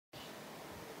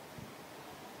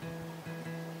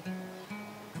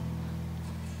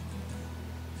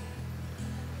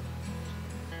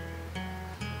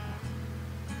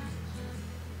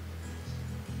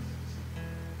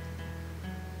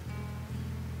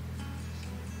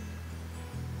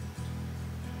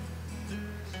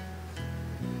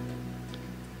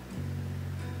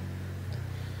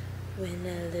When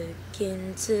I look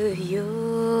into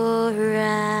your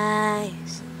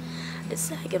eyes, it's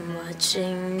like I'm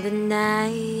watching the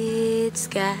night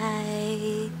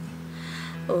sky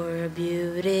or a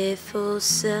beautiful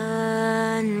sunrise.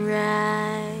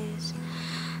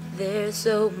 There's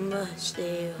so much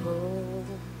they hold,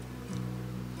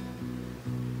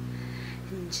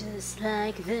 and just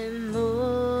like them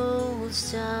old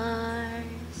stars,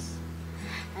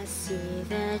 I see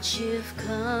that you've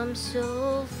come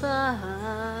so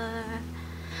far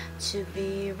to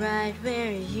be right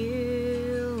where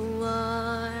you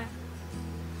are.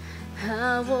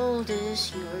 How old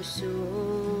is your soul?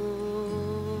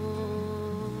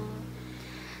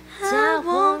 I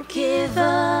won't give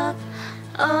up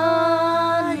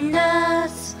on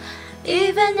us,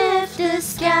 even if the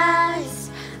skies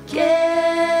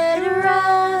get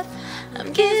rough.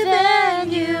 I'm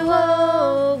giving you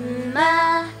all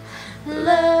my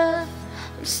love.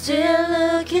 I'm still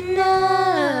looking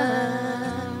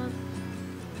up,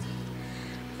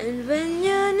 and when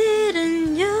you're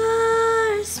needing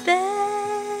your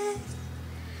space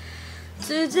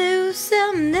to do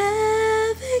some navigating,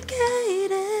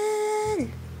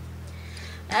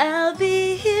 I'll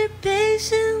be here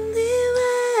patiently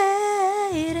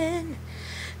waiting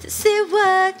to see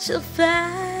what you'll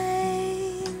find.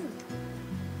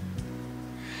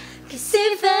 'Cause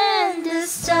even the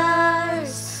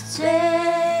stars,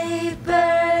 they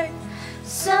burn,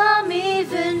 some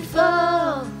even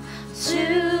fall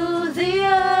to the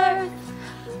earth.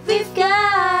 We've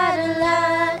got a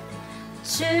lot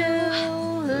to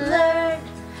learn,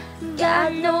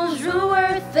 God knows we're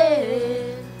worth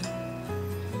it.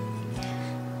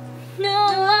 No,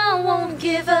 I won't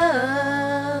give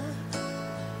up.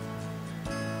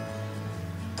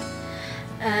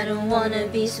 I don't wanna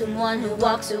be someone who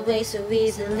walks away so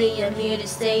easily. I'm here to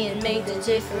stay and make the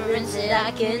difference that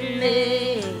I can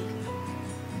make.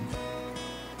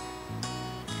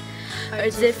 Our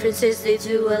differences, they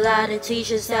do a lot to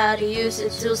teach us how to use the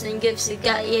tools and gifts we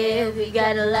got. Yeah, we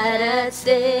got a lot at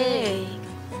stake.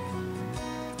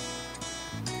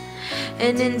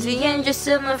 And in the end, you're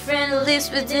still my friend. At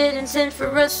least we did intend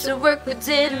for us to work. We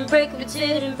didn't break, we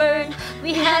didn't burn.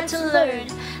 We had to learn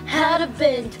how to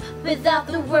bend without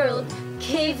the world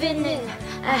caving in.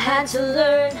 I had to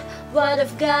learn what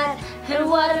I've got and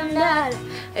what I'm not,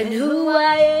 and who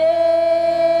I am.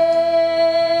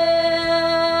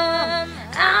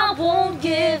 I won't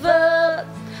give up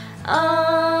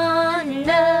on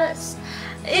us,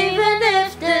 even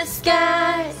if the sky